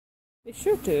They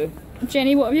sure do.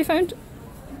 Jenny, what have you found?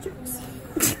 Jokes.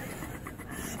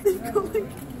 They've got like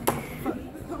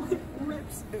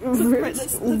rips.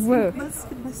 Rips. Let's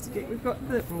investigate. We've got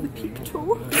the peep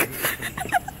toe.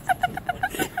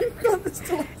 We've got the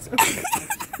stiletto.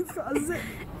 It's got a zip.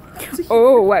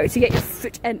 Oh wow, to get your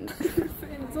foot in.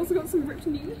 It's also got some ripped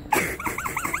knee.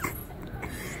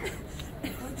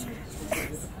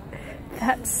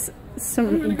 That's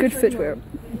some good footwear.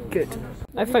 Good.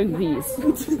 I found these,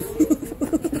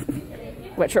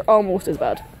 which are almost as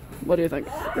bad. What do you think?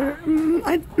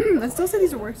 I'd still say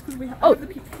these are worse because we have the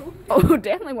peep toe. Oh,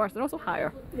 definitely worse. They're also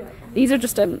higher. Yeah. These are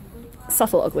just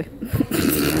subtle ugly.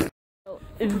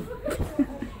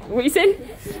 What are you saying?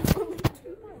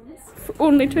 For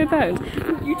only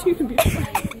 £2. You two can be.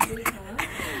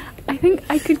 I think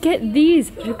I could get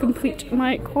these to complete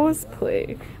my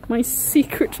cosplay. My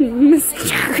secret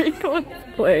mystery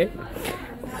cosplay.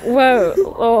 Wow.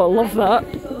 Oh, love that.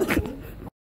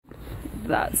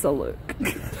 That's a look.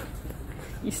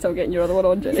 You still getting your other one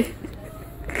on, Jenny?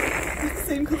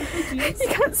 Same colour as jeans. You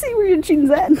can't see where your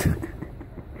jeans end.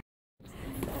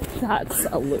 That's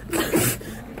a look.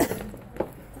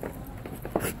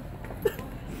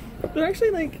 They're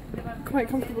actually like quite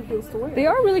comfortable heels to wear. They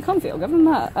are really comfy, I'll give them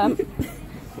that.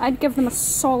 I'd give them a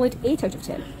solid 8 out of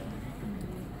 10.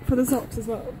 For the socks as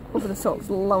well. Over the socks,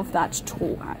 love that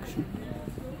toe action.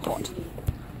 Hot.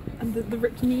 And the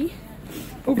ripped knee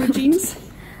over jeans.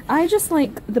 I just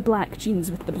like the black jeans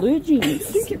with the blue jeans. I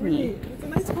think it really is. It's a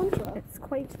nice contrast. It's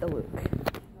quite the look.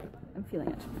 I'm feeling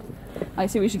it. I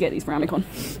say we should get these for Amicon.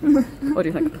 What do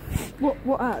you think?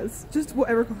 What as? Just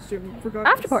whatever costume,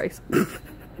 regardless. After parties.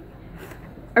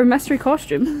 Our mystery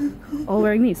costume. All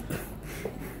wearing these.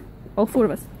 All 4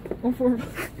 of us. All 4 of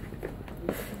us.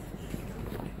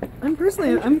 I'm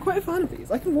quite a fan of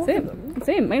these. I can walk in them.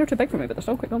 Same. Mine are too big for me, but they're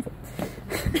still quite comfy.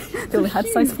 They only had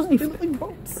size 5. They look like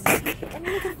boats. I'm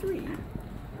like a 3.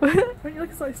 What? Aren't you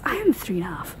like a size 3? I am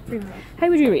 3.5. 3.5. How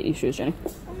would you rate these shoes, Jenny?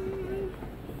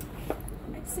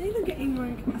 I'd say they're getting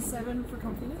like a 7 for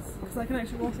comfiness because I can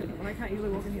actually walk in them and I can't usually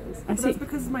walk in heels. I But see. that's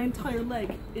because my entire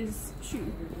leg is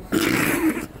shoe.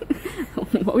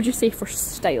 What would you say for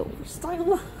style?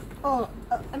 Style? Oh,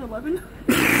 an 11.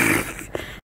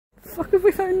 Fuck have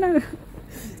we found now?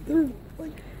 They're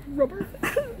like rubber.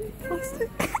 Plastic.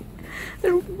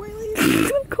 They're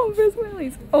wellies. Converse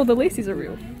wellies. Oh, the laces are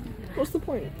real. What's the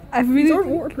point? These aren't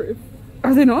waterproof.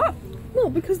 Are they not? No,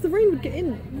 because the rain would get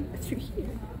in through here.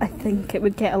 I think it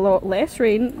would get a lot less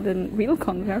rain than real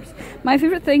Converse. My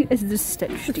favourite thing is the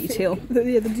stitch detail.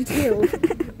 The detail.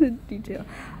 The detail.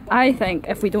 I think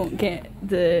if we don't get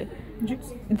the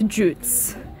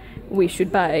jutes, we should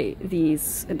buy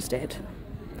these instead.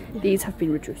 These have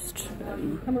been reduced. How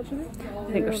much are they?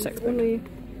 I think they're £6. Only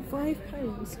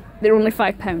 £5. They're only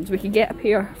 £5. We could get a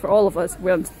pair for all of us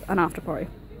with an after party.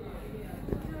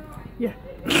 Yeah.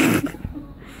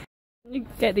 You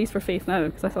get these for Faith now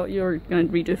because I thought you were going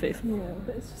to redo Faith. Yeah,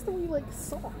 but it's just the wee like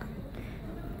sock.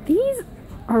 These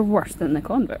are worse than the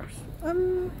Converse.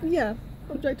 Yeah.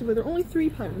 Objectively, they're only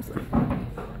 £3 though.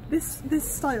 This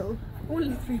style, only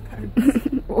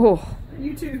 £3. Oh.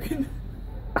 You two can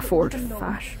Afford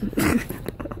fashion.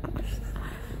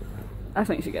 I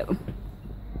think you should get them.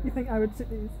 You think I would sit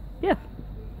these? Yeah.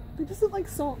 They just look like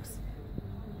socks.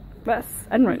 That's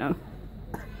in right now.